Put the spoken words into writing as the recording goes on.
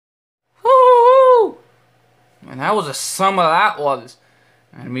And that was a sum of that was.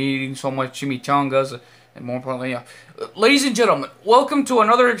 And me eating so much chimichangas, and more importantly, ladies and gentlemen, welcome to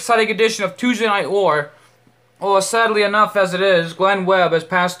another exciting edition of Tuesday Night War. Well, sadly enough as it is, Glenn Webb has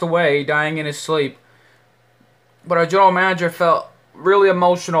passed away, dying in his sleep. But our general manager felt really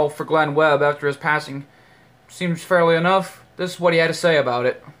emotional for Glenn Webb after his passing. Seems fairly enough. This is what he had to say about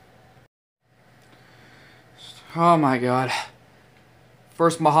it. Oh my God.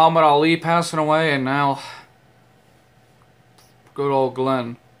 First Muhammad Ali passing away, and now good old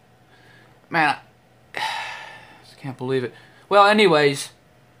Glenn. Man, I just can't believe it. Well, anyways,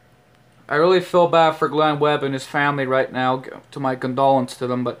 I really feel bad for Glenn Webb and his family right now. To my condolence to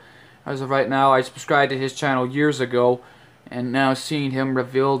them, but as of right now, I subscribed to his channel years ago, and now seeing him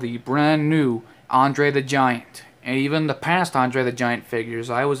reveal the brand new Andre the Giant, and even the past Andre the Giant figures,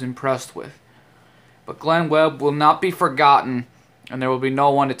 I was impressed with. But Glenn Webb will not be forgotten, and there will be no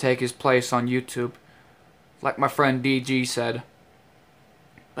one to take his place on YouTube, like my friend DG said.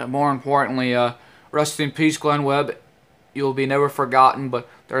 But more importantly, rest in peace, Glenn Webb. You will be never forgotten, but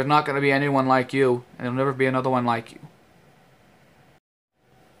there's not going to be anyone like you, and there'll never be another one like you.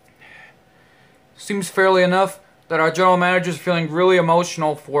 Seems fairly enough that our general manager is feeling really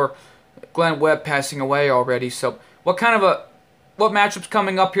emotional for Glenn Webb passing away already. So, what matchup's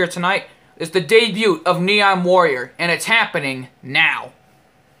coming up here tonight is the debut of Neon Warrior, and it's happening now.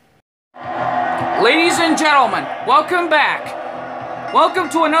 Ladies and gentlemen, welcome back. Welcome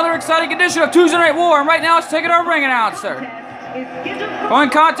to another exciting edition of Tuesday Night War, and right now let's take it our ring announcer. Going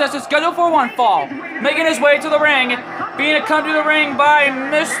contest is scheduled for one fall. Making his way to the ring, being accompanied to the ring by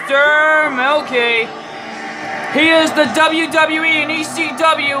Mr. Milky. He is the WWE and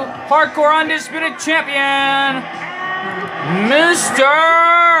ECW Hardcore Undisputed Champion, Mr.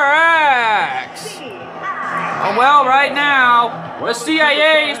 X. Well, right now, the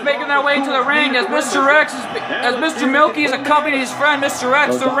CIA is making their way to the ring as Mr. Milky is accompanying his friend Mr.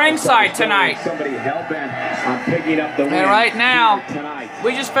 X to ringside tonight. And right now,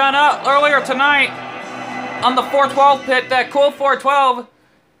 we just found out earlier tonight on the 412 pit that Cool 412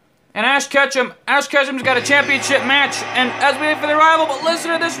 and Ash Ketchum's got a championship match, and as we wait for the arrival, but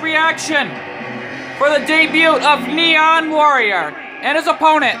listen to this reaction for the debut of Neon Warrior and his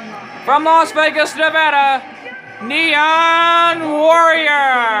opponent from Las Vegas, Nevada, Neon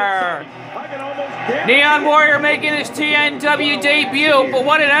Warrior. Neon Warrior making his TNW debut, but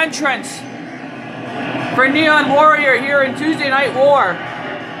what an entrance for Neon Warrior here in Tuesday Night War.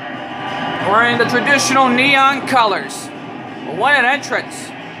 Wearing the traditional neon colors. But what an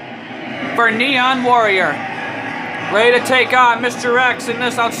entrance for Neon Warrior. Ready to take on Mr. X in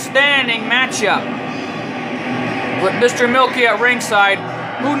this outstanding matchup. With Mr. Milky at ringside,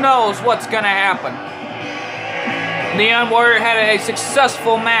 who knows what's going to happen. Neon Warrior had a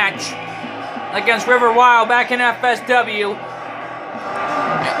successful match against River Wild back in FSW,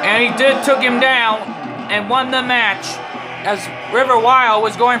 and he took him down and won the match as River Wild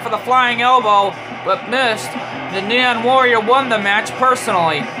was going for the flying elbow but missed. The Neon Warrior won the match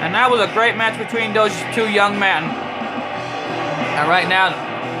personally, and that was a great match between those two young men. And right now,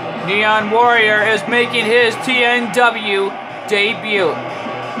 Neon Warrior is making his TNW debut.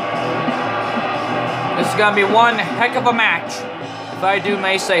 This is going to be one heck of a match, if I do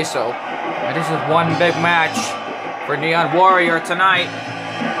may say so. And this is one big match for Neon Warrior tonight,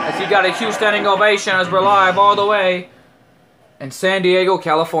 as he got a huge standing ovation as we're live all the way in San Diego,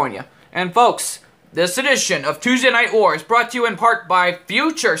 California. And folks, this edition of Tuesday Night War is brought to you in part by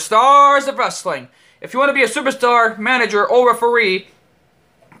Future Stars of Wrestling. If you want to be a superstar, manager, or referee,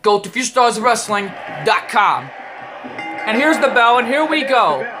 go to FutureStarsWrestling.com. And here's the bell, and here we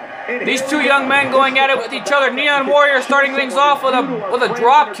go. These two young men going at it with each other. Neon Warrior starting things off with a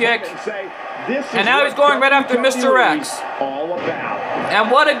drop kick. And now he's going right after Mr. X. And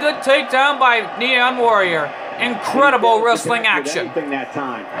what a good takedown by Neon Warrior. Incredible wrestling action.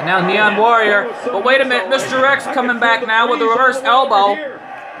 And now Neon Warrior. But wait a minute, Mr. X coming back now with a reverse elbow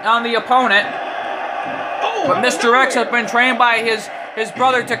on the opponent. But Mr. X has been trained by his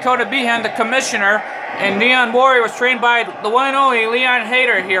brother Dakota Behan, the commissioner. And Neon Warrior was trained by the one and only Leon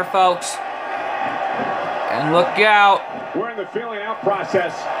Hayter here, folks. And look out. We're in the feeling out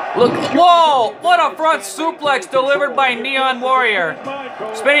process. Look, whoa! What a front suplex delivered by Neon Warrior.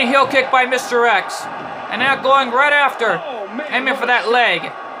 Spinning heel kick by Mr. X. And now going right after, aiming for that leg.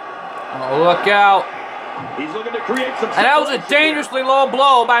 Oh, look out. He's looking to create some. And that was a dangerously low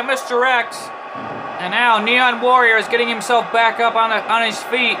blow by Mr. X. And now Neon Warrior is getting himself back up on his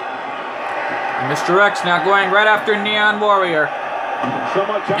feet. And Mr. X now going right after Neon Warrior.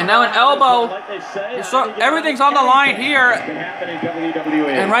 And now an elbow. So everything's on the line here.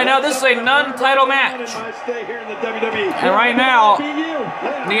 And right now, this is a non-title match. And right now,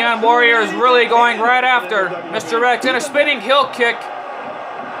 Neon Warrior is really going right after Mr. X in a spinning heel kick.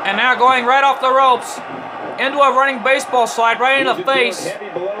 And now going right off the ropes into a running baseball slide right in the face,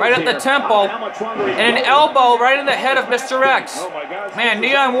 right at the temple, and an elbow right in the head of Mr. X. Man,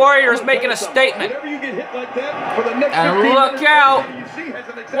 Neon Warrior is making a statement. And look out!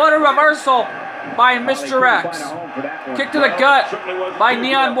 What a reversal by Mr. X. Kick to the gut by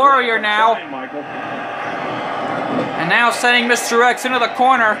Neon Warrior now. And now sending Mr. X into the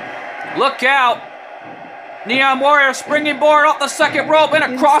corner. Look out! Neon Warrior springing board off the second rope and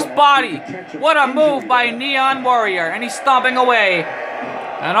a crossbody. What a move by Neon Warrior. And he's stomping away.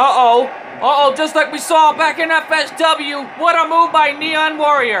 And just like we saw back in FSW. What a move by Neon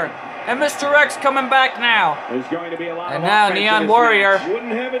Warrior. And Mr. X coming back now. There's going to be a lot and now Neon Warrior.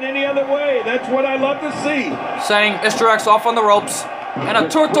 Wouldn't have it any other way. That's what I love to see. Sending Mr. X off on the ropes. And a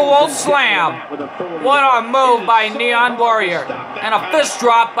turtle slam. What a move by Neon Warrior. And a fist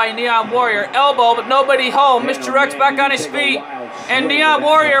drop by Neon Warrior. Elbow, but nobody home. Mr. X back on his feet. And Neon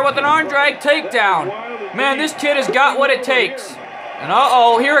Warrior with an arm drag takedown. Man, this kid has got what it takes. And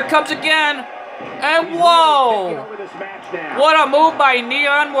here it comes again. And whoa! What a move by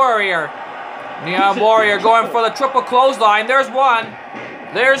Neon Warrior. Neon Warrior going for the triple clothesline. There's one.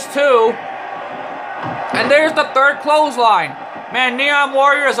 There's two. And there's the third clothesline. Man, Neon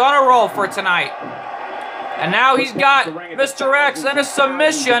Warrior is on a roll for tonight. And now he's got Mr. X in a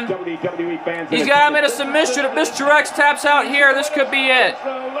submission. He's got him in a submission. If Mr. X taps out here, this could be it.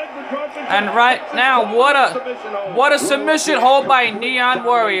 And right now, what a submission hold by Neon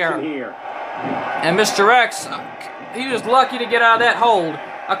Warrior. And Mr. X, he was lucky to get out of that hold.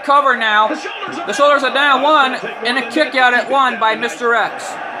 A cover now. The shoulders are down one, and a kick out at one by Mr. X.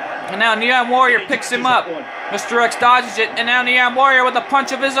 And now Neon Warrior picks him up. Mr. X dodges it, and now Neon Warrior with a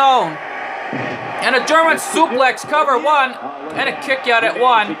punch of his own. And a German suplex, cover one, and a kick out at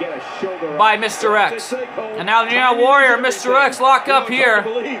one by Mr. X. And now Neon Warrior and Mr. X lock up here.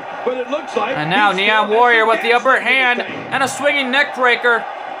 And now Neon Warrior with the upper hand, and a swinging neck breaker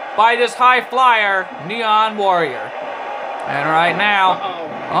by this high flyer, Neon Warrior. And right now,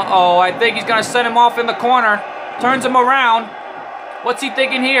 I think he's going to send him off in the corner. Turns him around. What's he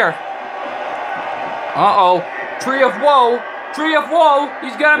thinking here? Tree of Woe. Tree of Woe.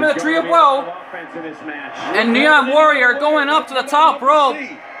 He's got him in the Tree of Woe. And Neon Warrior going up to the top rope.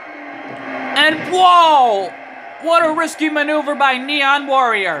 And whoa! What a risky maneuver by Neon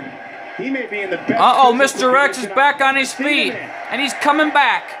Warrior. Mr. X is back on his feet. And he's coming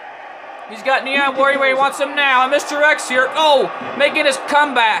back. He's got Neon Warrior where he wants him now. And Mr. X here, making his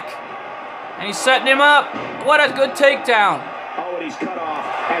comeback. And he's setting him up. What a good takedown.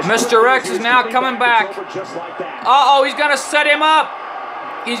 Mr. X is now coming back. He's gonna set him up.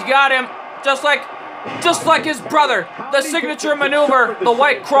 He's got him just like his brother. The signature maneuver, the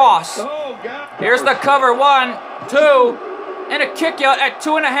White Cross. Here's the cover, 1, 2, and a kick out at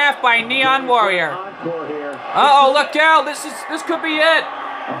 2.5 by Neon Warrior. Look out! This could be it.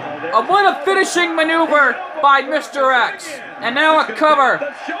 What a finishing maneuver by Mr. X. And now a cover.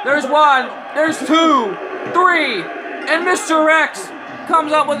 There's 1, there's 2, 3, and Mr. X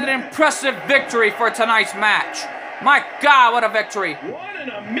comes up with an impressive victory for tonight's match. My God, what a victory.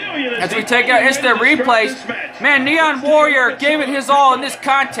 As we take out instant replays, man, Neon Warrior gave it his all in this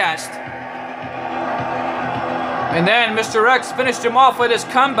contest. And then Mr. X finished him off with his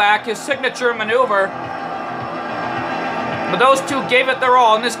comeback, his signature maneuver. But those two gave it their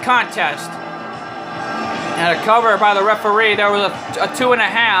all in this contest. And a cover by the referee. There was a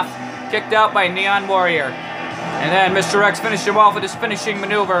 2.5 kicked out by Neon Warrior. And then Mr. X finished him off with his finishing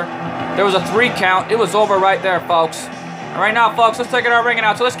maneuver. There was a 3 count. It was over right there, folks. And right now, folks, let's take it our ringing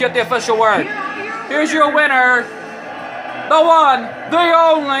out. So let's get the official word. Here's your winner, the one, the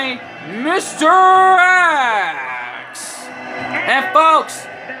only, Mr. X. And folks,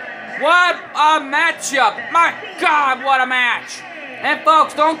 what a matchup. My God, what a match. And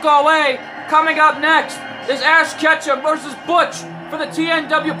folks, don't go away. Coming up next is Ash Ketchum versus Butch for the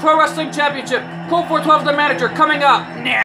TNW Pro Wrestling Championship. Colt 412 is the manager. Coming up now.